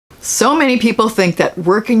So many people think that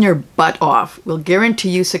working your butt off will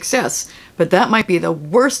guarantee you success, but that might be the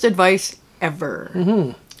worst advice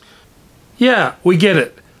ever. Yeah, we get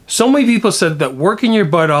it. So many people said that working your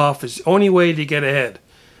butt off is the only way to get ahead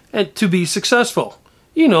and to be successful.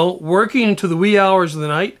 You know, working into the wee hours of the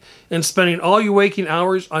night and spending all your waking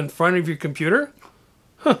hours on front of your computer.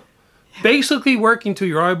 Basically working till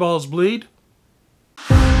your eyeballs bleed.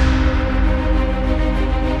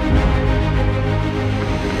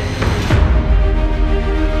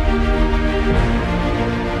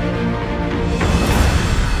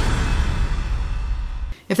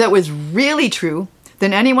 If that was really true,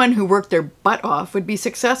 then anyone who worked their butt off would be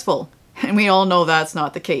successful. And we all know that's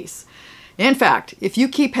not the case. In fact, if you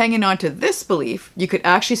keep hanging on to this belief, you could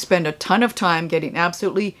actually spend a ton of time getting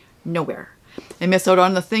absolutely nowhere and miss out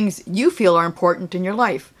on the things you feel are important in your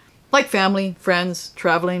life, like family, friends,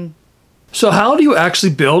 traveling. So how do you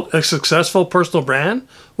actually build a successful personal brand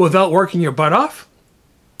without working your butt off?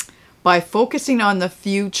 By focusing on the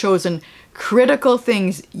few chosen critical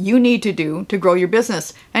things you need to do to grow your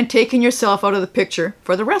business and taking yourself out of the picture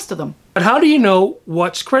for the rest of them. But how do you know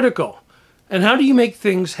what's critical? And how do you make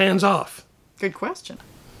things hands-off? Good question.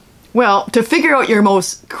 Well, to figure out your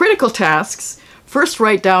most critical tasks, first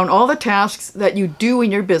write down all the tasks that you do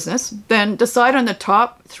in your business, then decide on the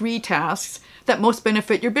top 3 tasks that most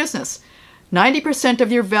benefit your business. 90%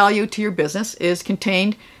 of your value to your business is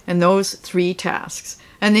contained in those 3 tasks,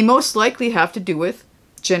 and they most likely have to do with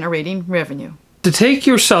generating revenue. To take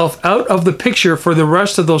yourself out of the picture for the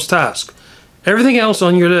rest of those tasks, everything else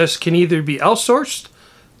on your list can either be outsourced,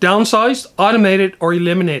 downsized, automated, or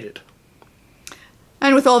eliminated.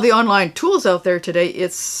 And with all the online tools out there today,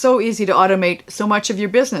 it's so easy to automate so much of your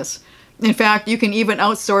business. In fact, you can even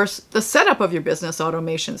outsource the setup of your business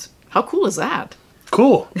automations. How cool is that?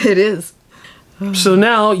 Cool. It is. So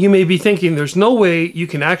now you may be thinking there's no way you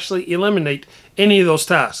can actually eliminate any of those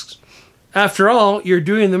tasks. After all, you're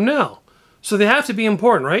doing them now. So they have to be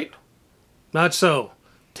important, right? Not so.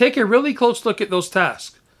 Take a really close look at those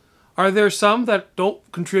tasks. Are there some that don't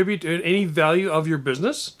contribute to any value of your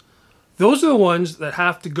business? Those are the ones that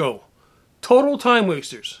have to go. Total time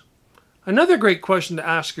wasters. Another great question to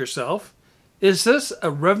ask yourself, is this a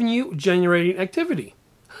revenue generating activity?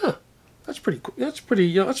 That's pretty cool. That's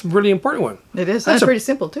a really important one. It is. That's pretty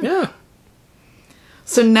simple too. Yeah.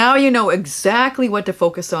 So now you know exactly what to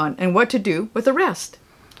focus on and what to do with the rest.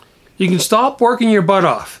 You can stop working your butt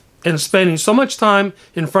off and spending so much time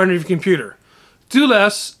in front of your computer. Do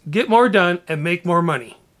less, get more done, and make more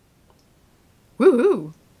money.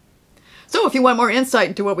 Woohoo! So if you want more insight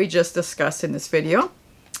into what we just discussed in this video,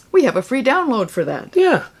 we have a free download for that.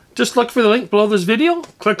 Yeah, just look for the link below this video,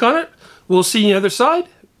 click on it, we'll see you on the other side,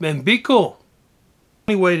 and be cool.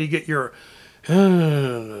 Only way to get your... Oh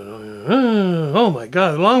my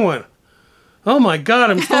God, the long one. Oh my God,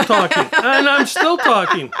 I'm still talking. And I'm still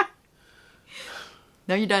talking.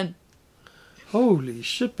 Now you're done. Holy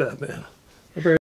shit, Batman.